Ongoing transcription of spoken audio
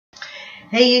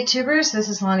Hey YouTubers, this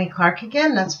is Lonnie Clark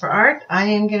again, Nuts for Art. I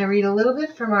am going to read a little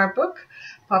bit from our book,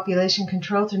 Population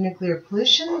Control Through Nuclear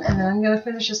Pollution, and then I'm going to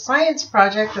finish a science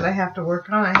project that I have to work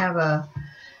on. I have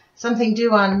something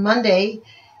due on Monday,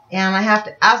 and I have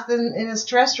to ask them in this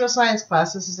terrestrial science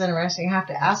class. This is interesting. I have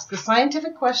to ask the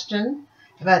scientific question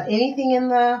about anything in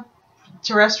the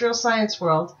terrestrial science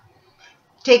world.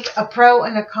 Take a pro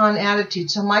and a con attitude.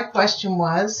 So my question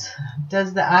was,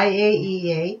 does the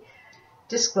IAEA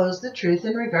disclose the truth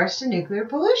in regards to nuclear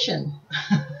pollution?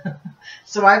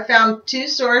 So I found two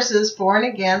sources, for and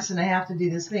against, and I have to do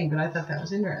this thing, but I thought that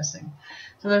was interesting.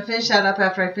 So I'm going to finish that up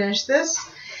after I finish this.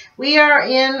 We are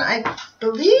in, I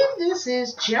believe this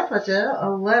is chapter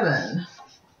 11.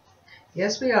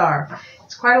 Yes, we are.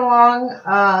 It's quite a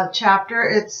long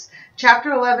chapter.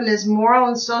 Chapter 11 is Moral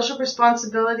and Social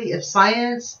Responsibility of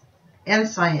Science and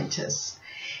Scientists.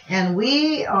 And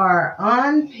we are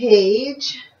on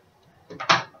page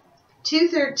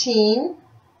 213.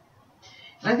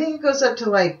 I think it goes up to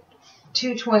like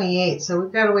 228, so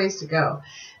we've got a ways to go.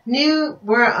 New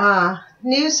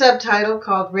subtitle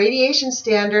called Radiation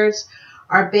Standards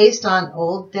Are Based on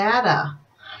Old Data.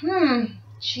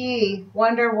 Gee,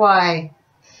 wonder why.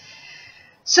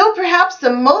 So perhaps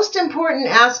the most important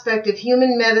aspect of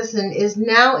human medicine is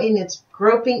now in its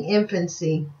groping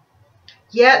infancy.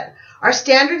 Yet, our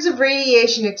standards of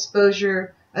radiation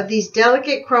exposure of these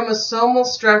delicate chromosomal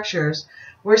structures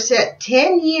were set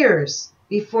 10 years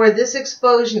before this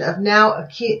explosion of now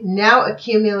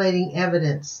accumulating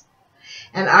evidence.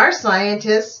 And our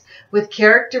scientists, with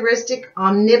characteristic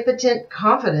omnipotent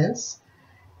confidence,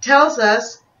 tells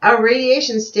us our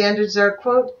radiation standards are,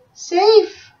 quote,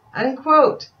 safe,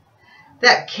 unquote.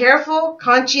 That careful,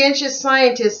 conscientious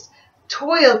scientists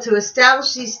toil to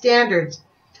establish these standards,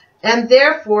 and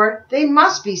therefore they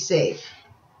must be safe.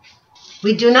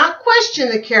 We do not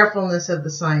question the carefulness of the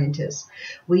scientists.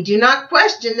 We do not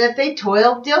question that they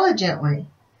toil diligently.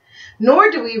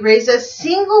 Nor do we raise a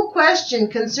single question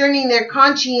concerning their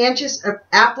conscientious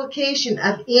application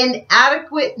of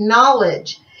inadequate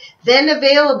knowledge then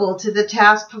available to the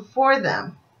task before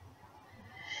them.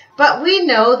 But we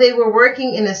know they were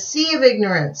working in a sea of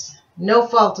ignorance, no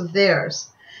fault of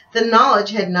theirs. The knowledge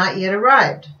had not yet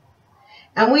arrived.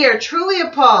 And we are truly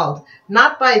appalled,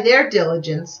 not by their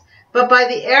diligence, but by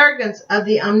the arrogance of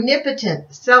the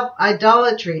omnipotent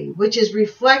self-idolatry, which is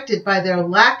reflected by their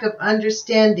lack of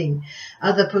understanding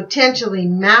of the potentially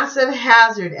massive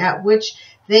hazard at which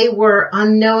they were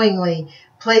unknowingly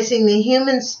placing the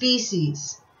human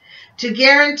species to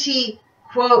guarantee,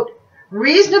 quote,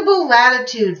 reasonable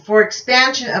latitude for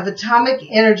expansion of atomic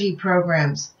energy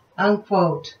programs,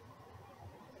 unquote.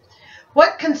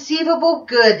 What conceivable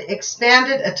good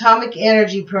expanded atomic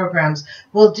energy programs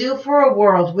will do for a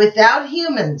world without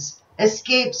humans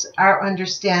escapes our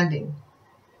understanding.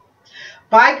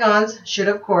 Bygones should,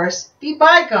 of course, be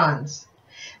bygones.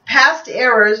 Past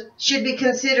errors should be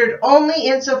considered only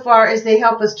insofar as they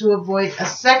help us to avoid a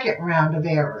second round of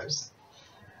errors.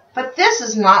 But this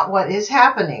is not what is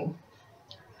happening.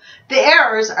 The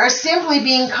errors are simply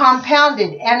being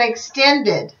compounded and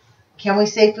extended. Can we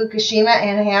say Fukushima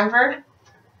and Hanford?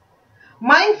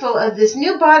 Mindful of this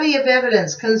new body of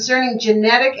evidence concerning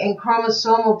genetic and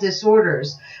chromosomal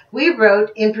disorders, we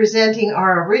wrote in presenting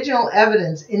our original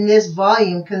evidence in this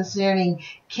volume concerning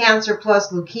cancer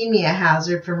plus leukemia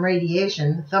hazard from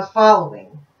radiation the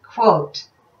following, quote,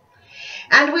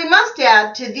 and we must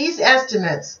add to these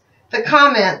estimates the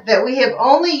comment that we have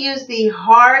only used the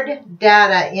hard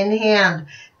data in hand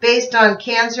based on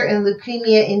cancer and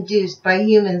leukemia induced by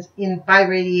humans by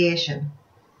radiation.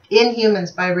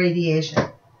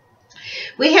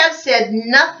 We have said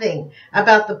nothing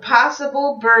about the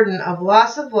possible burden of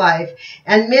loss of life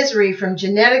and misery from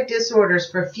genetic disorders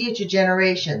for future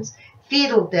generations,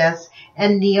 fetal deaths,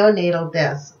 and neonatal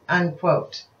deaths,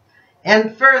 unquote.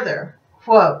 And further,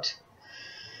 quote,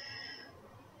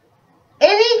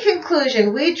 any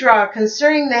conclusion we draw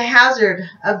concerning the hazard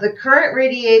of the current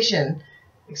radiation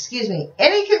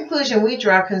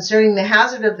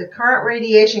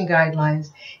guidelines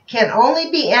can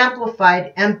only be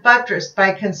amplified and buttressed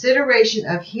by consideration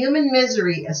of human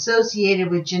misery associated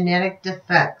with genetic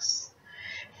defects,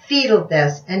 fetal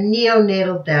deaths, and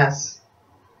neonatal deaths.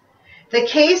 The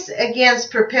case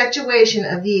against perpetuation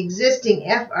of the existing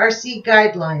FRC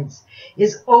guidelines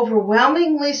is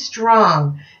overwhelmingly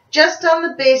strong just on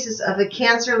the basis of the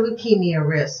cancer leukemia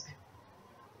risk.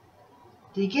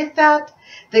 Do you get that?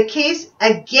 The case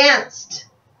against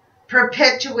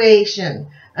perpetuation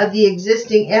of the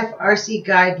existing FRC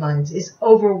guidelines is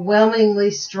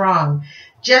overwhelmingly strong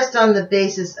just on the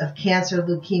basis of cancer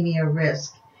leukemia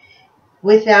risk.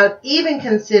 without even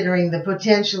considering the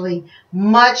potentially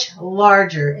much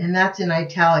larger, and that's in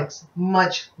italics,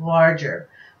 much larger,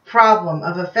 problem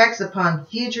of effects upon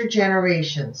future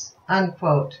generations,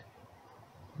 unquote.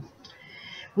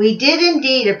 We did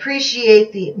indeed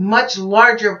appreciate the much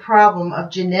larger problem of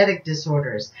genetic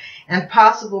disorders and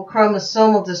possible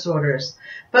chromosomal disorders,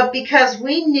 but because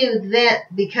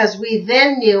we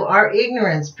then knew our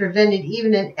ignorance prevented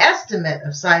even an estimate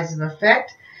of size of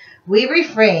effect, we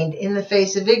refrained, in the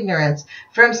face of ignorance,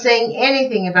 from saying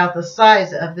anything about the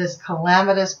size of this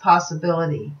calamitous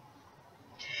possibility.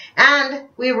 And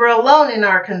we were alone in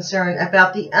our concern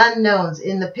about the unknowns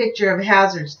in the picture of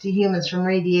hazards to humans from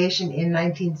radiation in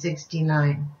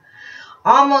 1969,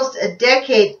 almost a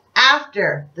decade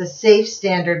after the safe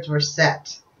standards were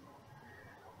set.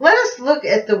 Let us look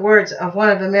at the words of one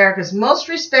of America's most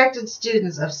respected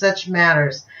students of such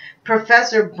matters,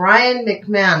 Professor Brian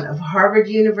McMahon of Harvard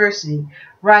University,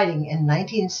 writing in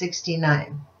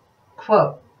 1969.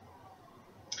 Quote,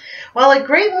 While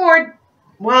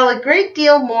a great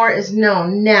deal more is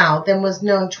known now than was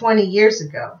known 20 years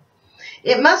ago,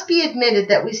 it must be admitted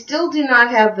that we still do not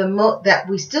have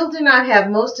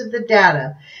most of the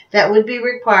data that would be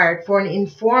required for an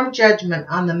informed judgment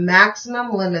on the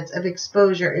maximum limits of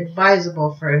exposure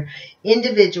advisable for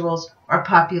individuals or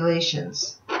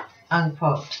populations,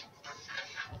 unquote.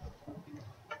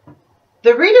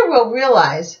 The reader will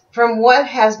realize from what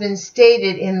has been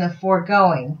stated in the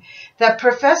foregoing that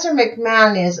Professor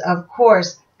McMahon is, of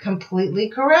course, completely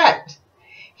correct.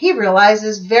 He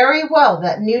realizes very well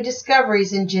that new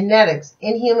discoveries in genetics,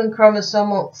 in human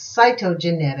chromosomal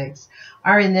cytogenetics,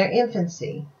 are in their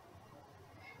infancy.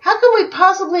 How can we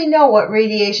possibly know what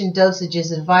radiation dosage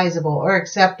is advisable or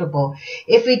acceptable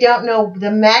if we don't know the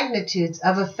magnitudes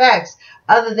of effects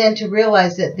other than to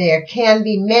realize that there can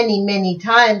be many, many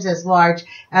times as large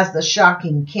as the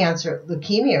shocking cancer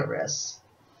leukemia risks?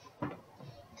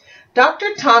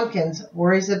 Dr. Tompkins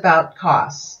worries about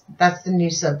costs. That's the new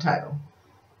subtitle.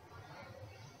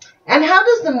 And how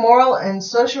does the moral and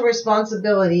social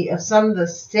responsibility of some of the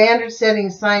standard-setting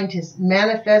scientists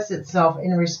manifest itself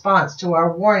in response to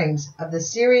our warnings of the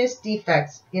serious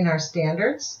defects in our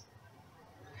standards?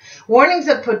 Warnings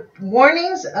of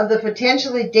the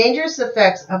potentially dangerous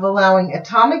effects of allowing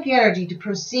atomic energy to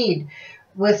proceed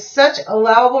with such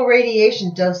allowable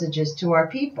radiation dosages to our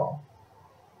people.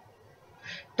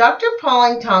 Dr.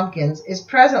 Pauline Tompkins is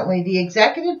presently the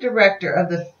executive director of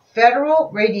the Federal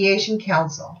Radiation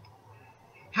Council.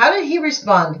 How did he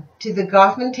respond to the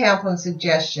Goffman-Tamplin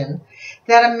suggestion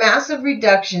that a massive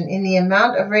reduction in the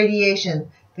amount of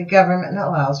radiation the government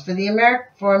allows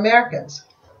for Americans?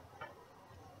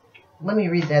 Let me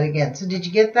read that again. So did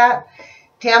you get that?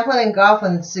 Tamplin and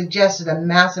Goffman suggested a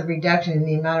massive reduction in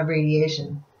the amount of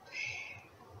radiation.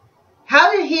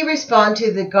 How did he respond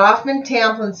to the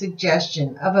Goffman-Tamplin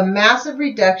suggestion of a massive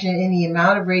reduction in the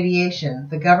amount of radiation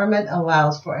the government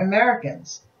allows for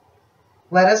Americans?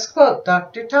 Let us quote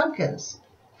Dr. Tompkins.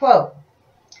 Quote,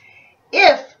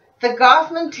 if the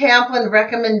Goffman-Tamplin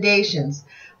recommendations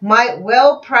might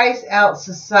price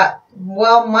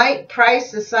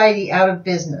society out of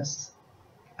business.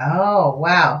 Oh,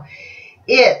 wow.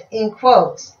 It, in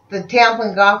quotes, the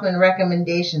Tamplin-Goffman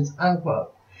recommendations,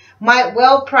 unquote, might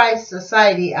price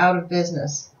society out of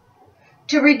business.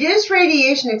 To reduce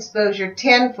radiation exposure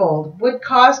tenfold would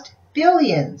cost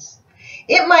billions.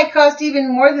 It might cost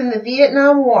even more than the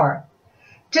Vietnam War.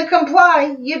 To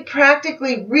comply, you'd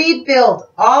practically rebuild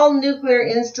all nuclear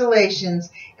installations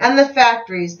and the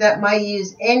factories that might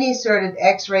use any sort of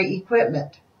X-ray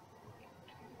equipment.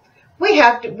 We'd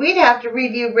have to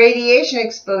review radiation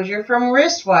exposure from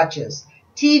wristwatches,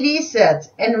 TV sets,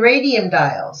 and radium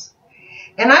dials.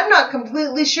 And I'm not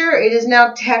completely sure it is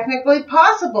now technically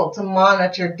possible to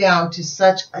monitor down to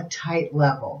such a tight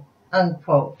level,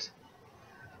 unquote.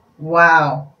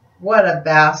 Wow, what a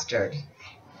bastard.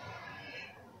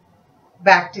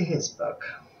 Back to his book.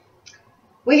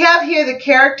 We have here the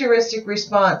characteristic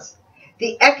response,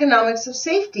 the economics of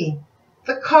safety,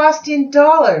 the cost in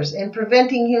dollars in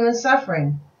preventing human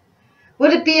suffering.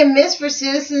 Would it be amiss for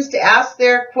citizens to ask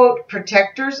their, quote,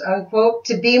 protectors, unquote,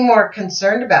 to be more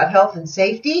concerned about health and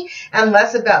safety and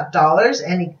less about dollars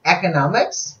and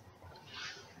economics?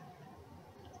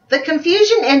 The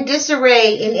confusion and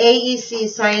disarray in AEC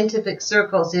scientific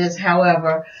circles is,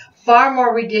 however, far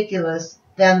more ridiculous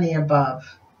than the above.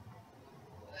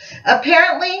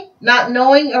 Apparently, not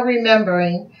knowing or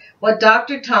remembering what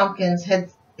Dr. Tompkins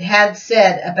had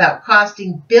said about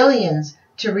costing billions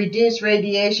to reduce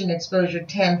radiation exposure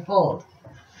tenfold,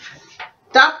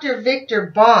 Dr. Victor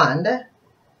Bond,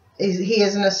 he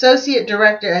is an associate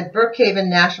director at Brookhaven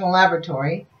National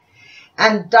Laboratory,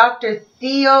 and Dr.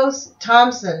 Theo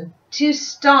Thompson, two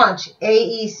staunch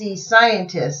AEC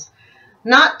scientists,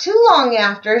 not too long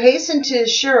after hastened to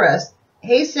assure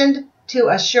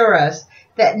us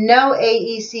that no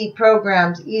AEC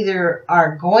programs either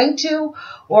are going to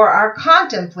or are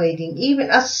contemplating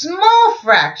even a small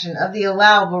fraction of the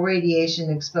allowable radiation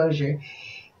exposure,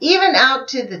 even out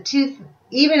to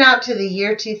the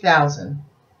year 2000.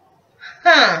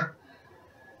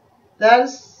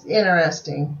 That's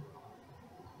interesting.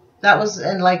 That was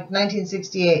in like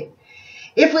 1968.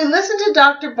 If we listen to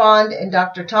Dr. Bond and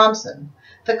Dr. Thompson,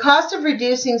 the cost of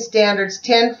reducing standards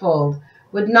tenfold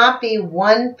would not be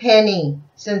 1 penny,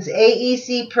 since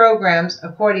AEC programs,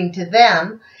 according to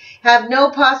them, have no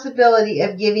possibility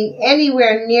of giving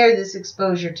anywhere near this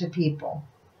exposure to people.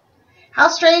 How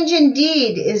strange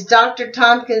indeed is Dr.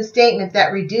 Tompkins' statement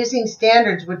that reducing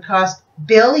standards would cost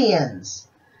billions.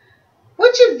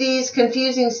 Which of these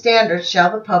confusing standards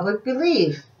shall the public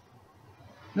believe?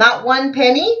 Not 1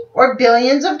 penny or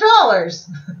billions of dollars?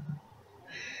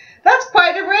 That's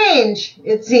quite a range,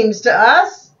 it seems to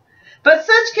us. But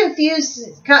such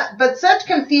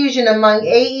confusion among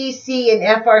AEC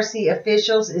and FRC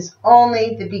officials is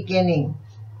only the beginning.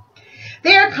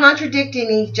 They are contradicting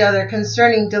each other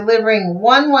concerning delivering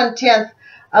 1/110th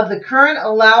of the current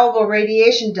allowable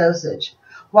radiation dosage,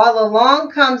 while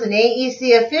along comes an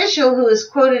AEC official who is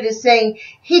quoted as saying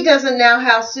he doesn't know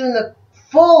how soon the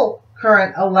full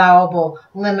current allowable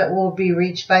limit will be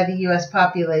reached by the U.S.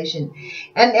 population,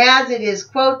 and adds it is,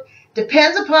 quote,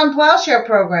 depends upon plowshare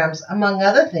programs, among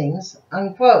other things,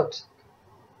 unquote.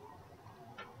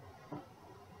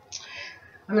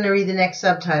 I'm going to read the next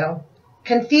subtitle.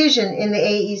 Confusion in the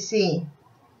AEC.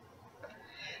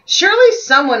 Surely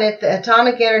someone at the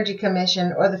Atomic Energy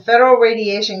Commission or the Federal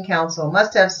Radiation Council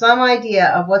must have some idea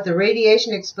of what the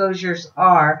radiation exposures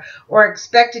are or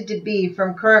expected to be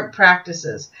from current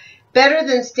practices, better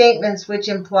than statements which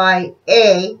imply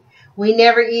A, we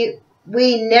never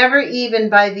even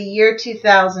by the year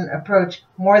 2000 approach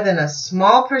more than a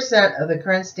small percent of the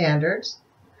current standards,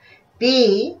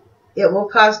 B, it will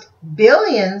cost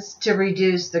billions to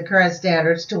reduce the current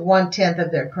standards to 1/10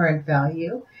 of their current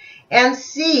value, and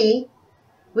C,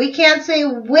 we can't say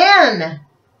when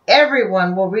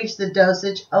everyone will reach the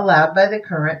dosage allowed by the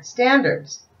current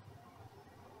standards.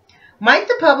 Might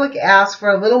the public ask for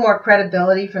a little more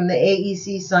credibility from the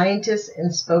AEC scientists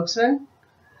and spokesmen?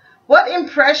 What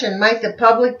impression might the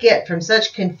public get from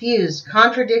such confused,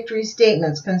 contradictory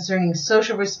statements concerning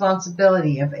social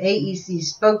responsibility of AEC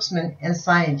spokesmen and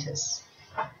scientists?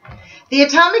 The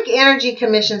Atomic Energy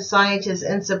Commission scientists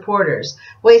and supporters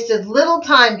wasted little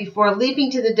time before leaping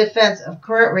to the defense of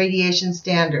current radiation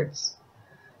standards.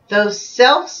 Those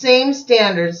self-same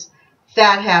standards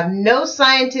that have no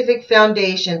scientific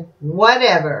foundation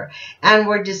whatever and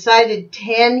were decided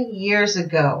 10 years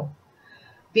ago,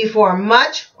 before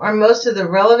much or most of the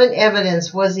relevant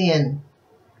evidence was in,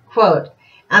 quote,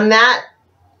 and that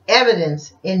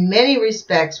evidence in many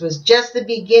respects was just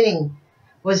beginning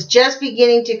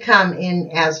to come in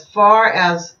as far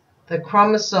as the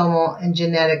chromosomal and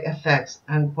genetic effects,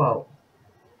 unquote.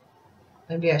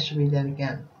 Maybe I should read that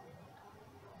again.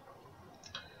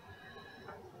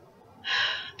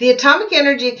 The Atomic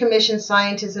Energy Commission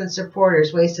scientists and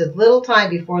supporters wasted little time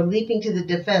before leaping to the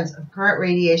defense of current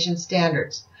radiation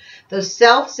standards, those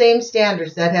self-same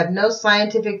standards that have no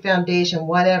scientific foundation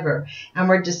whatever and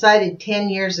were decided 10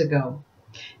 years ago,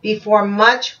 before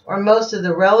much or most of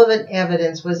the relevant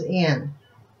evidence was in,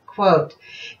 quote,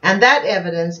 and that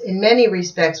evidence in many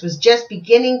respects was just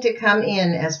beginning to come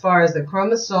in as far as the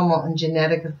chromosomal and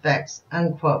genetic effects,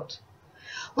 unquote.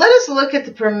 Let us look at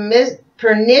the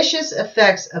pernicious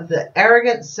effects of the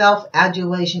arrogant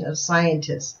self-adulation of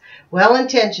scientists,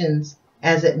 well-intentioned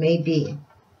as it may be.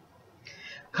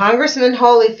 Congressman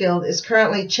Holyfield is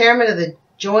currently chairman of the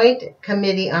Joint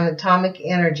Committee on Atomic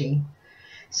Energy,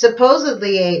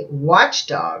 supposedly a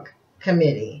watchdog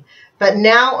committee, but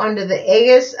now under the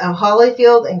aegis of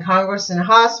Holyfield and Congressman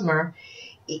Hosmer,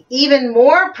 even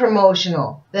more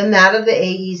promotional than that of the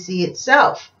AEC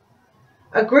itself.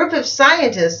 A group of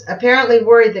scientists apparently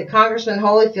worried that Congressman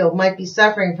Holyfield might be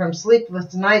suffering from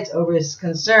sleepless nights over his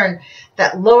concern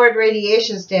that lowered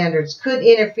radiation standards could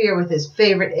interfere with his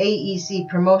favorite AEC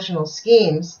promotional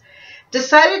schemes,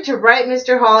 decided to write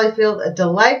Mr. Holyfield a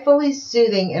delightfully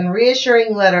soothing and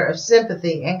reassuring letter of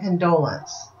sympathy and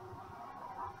condolence.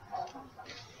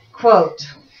 Quote,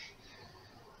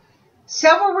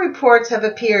 several reports have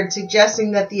appeared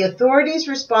suggesting that the authorities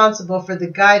responsible for the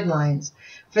guidelines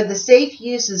for the safe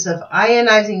uses of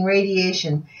ionizing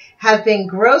radiation have been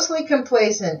grossly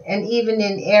complacent and even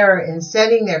in error in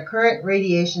setting their current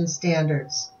radiation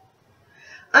standards.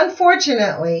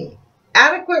 Unfortunately,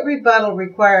 adequate rebuttal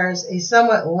requires a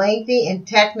somewhat lengthy and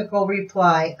technical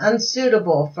reply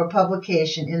unsuitable for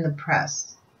publication in the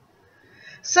press.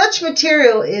 Such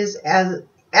material as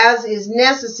is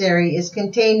necessary is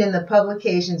contained in the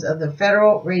publications of the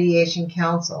Federal Radiation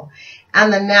Council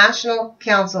and the National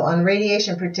Council on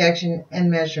Radiation Protection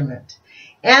and Measurement,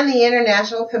 and the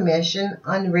International Commission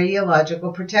on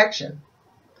Radiological Protection.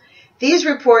 These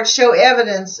reports show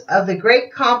evidence of the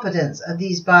great competence of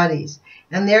these bodies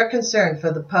and their concern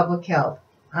for the public health,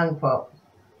 unquote.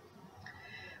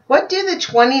 What do the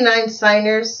 29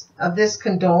 signers of this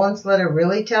condolence letter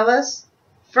really tell us?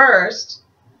 First,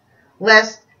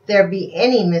 lest there be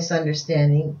any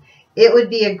misunderstanding, it would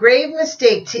be a grave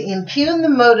mistake to impugn the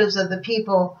motives of the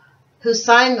people who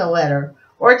signed the letter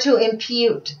or to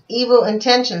impute evil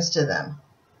intentions to them.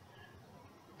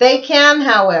 They can,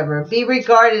 however, be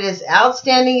regarded as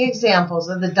outstanding examples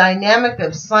of the dynamic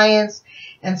of science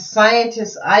and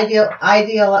scientists'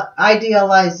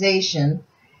 idealization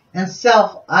and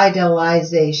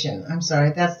self-idealization. I'm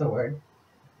sorry, that's the word.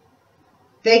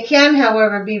 They can,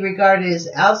 however, be regarded as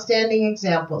outstanding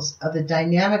examples of the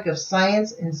dynamic of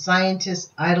science and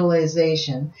scientists'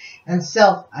 idealization and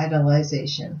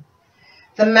self-idealization.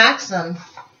 The maxim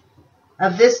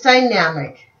of this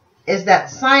dynamic is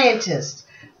that scientists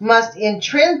must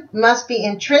be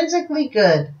intrinsically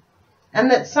good, and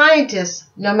that scientists,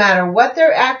 no matter what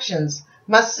their actions,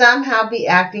 must somehow be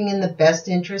acting in the best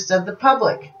interest of the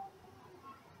public.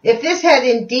 If this had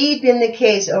indeed been the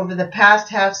case over the past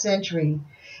half-century,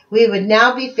 we would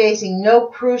now be facing no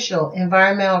crucial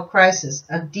environmental crisis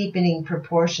of deepening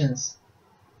proportions.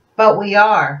 But we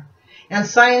are, and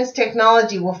science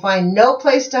technology will find no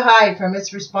place to hide from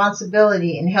its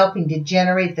responsibility in helping to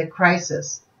generate the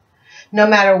crisis, no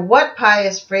matter what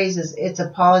pious phrases its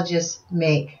apologists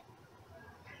make.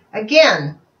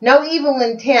 Again, no evil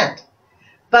intent,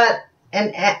 but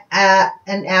an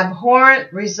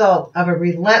abhorrent result of a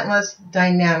relentless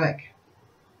dynamic.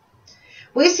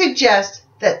 We suggest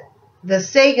that the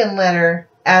Sagan letter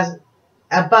as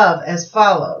above as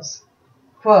follows.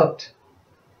 Quote,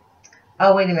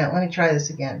 oh, wait a minute, let me try this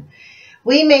again.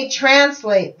 We may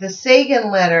translate the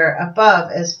Sagan letter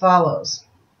above as follows.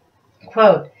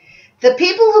 Quote, the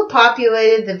people who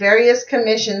populated the various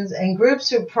commissions and groups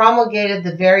who promulgated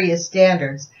the various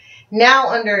standards, now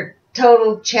under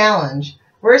total challenge,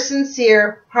 were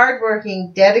sincere,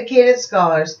 hardworking, dedicated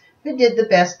scholars who did the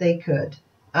best they could,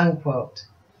 unquote.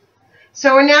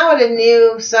 So we're now at a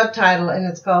new subtitle, and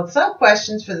it's called Some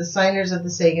Questions for the Signers of the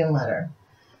Sagan Letter.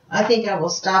 I think I will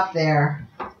stop there.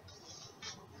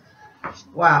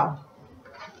 Wow.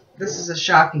 This is a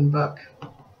shocking book.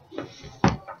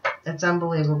 It's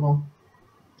unbelievable.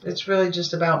 It's really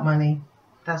just about money.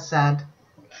 That's sad.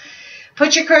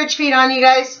 Put your courage feet on, you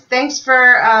guys. Thanks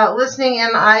for listening,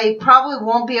 and I probably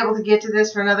won't be able to get to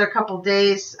this for another couple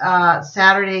days.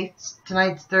 Saturday,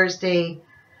 tonight's Thursday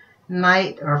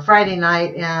night or Friday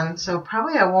night, and so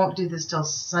probably I won't do this till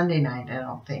Sunday night, I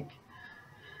don't think.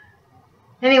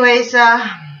 Anyways,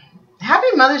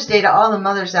 happy Mother's Day to all the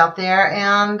mothers out there,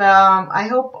 and I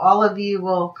hope all of you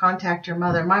will contact your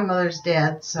mother. My mother's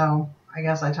dead, so I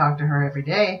guess I talk to her every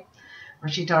day, or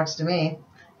she talks to me.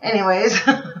 Anyways,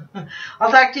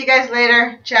 I'll talk to you guys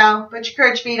later. Ciao. Put your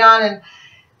courage feet on, and,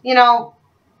 you know,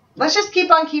 let's just keep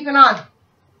on keeping on.